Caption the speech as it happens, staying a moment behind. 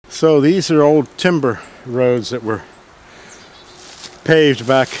So these are old timber roads that were paved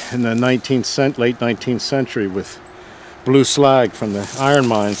back in the late 19th century with blue slag from the iron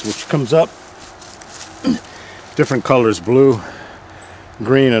mines, which comes up different colors, blue,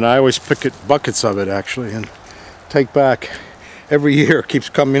 green, and I always pick it, buckets of it actually, and take back. Every year it keeps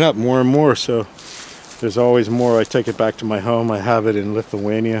coming up more and more, so there's always more. I take it back to my home. I have it in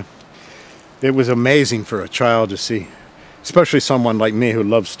Lithuania. It was amazing for a child to see, especially someone like me who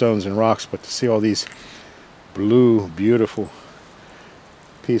loves stones and rocks, but to see all these blue, beautiful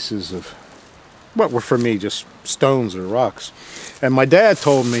pieces of what were for me just stones or rocks. And my dad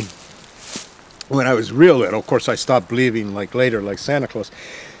told me when I was real little, of course I stopped believing like later, like Santa Claus,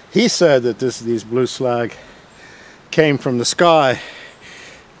 he said that these blue slag came from the sky,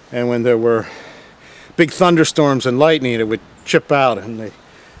 and when there were big thunderstorms and lightning, it would chip out and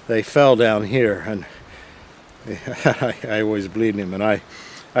they fell down here. And I always believed him, and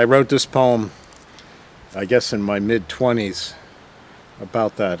I wrote this poem, I guess in my mid-20s,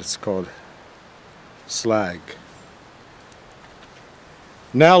 about that. It's called Slag.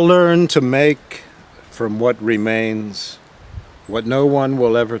 Now learn to make from what remains what no one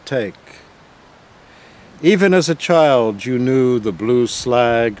will ever take. Even as a child you knew the blue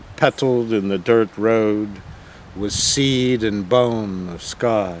slag petaled in the dirt road was seed and bone of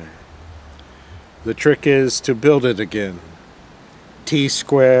sky. The trick is to build it again.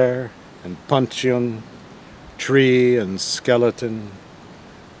 T-square and puncheon, tree and skeleton,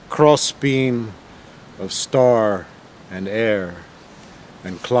 crossbeam of star and air,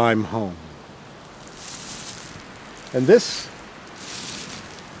 and climb home. And this,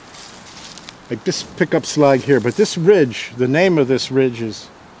 I just pick up slag here, but this ridge, the name of this ridge is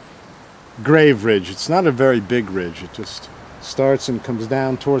Grave Ridge. It's not a very big ridge. It just starts and comes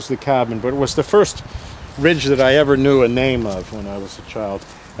down towards the cabin, but it was the first ridge that I ever knew a name of when I was a child.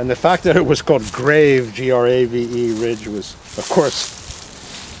 And the fact that it was called Grave, G-R-A-V-E, Ridge was, of course,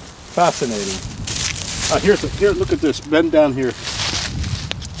 fascinating. Here, look at this. Bend down here.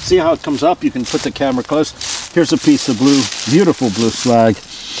 See how it comes up? You can put the camera close. Here's a piece of blue, beautiful blue slag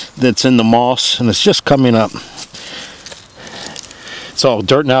that's in the moss, and it's just coming up. It's all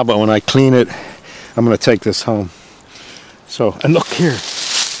dirt now, but when I clean it, I'm going to take this home. So, and look here.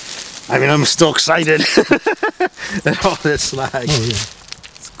 I mean, I'm still excited at all this slag. Oh, yeah.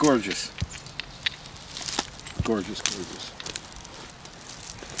 It's gorgeous. Gorgeous, gorgeous.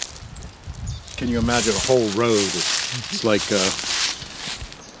 Can you imagine a whole road? It's like the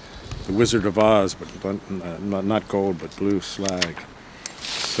Wizard of Oz, but not gold, but blue slag.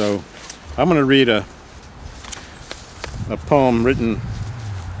 So I'm going to read a poem written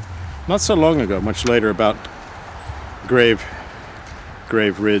not so long ago, much later, about Grave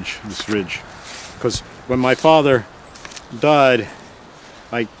Ridge, this ridge. Because when my father died,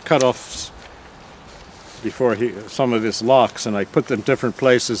 I cut off some of his locks, and I put them in different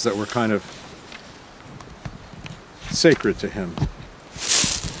places that were kind of sacred to him.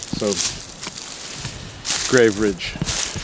 So, Grave Ridge.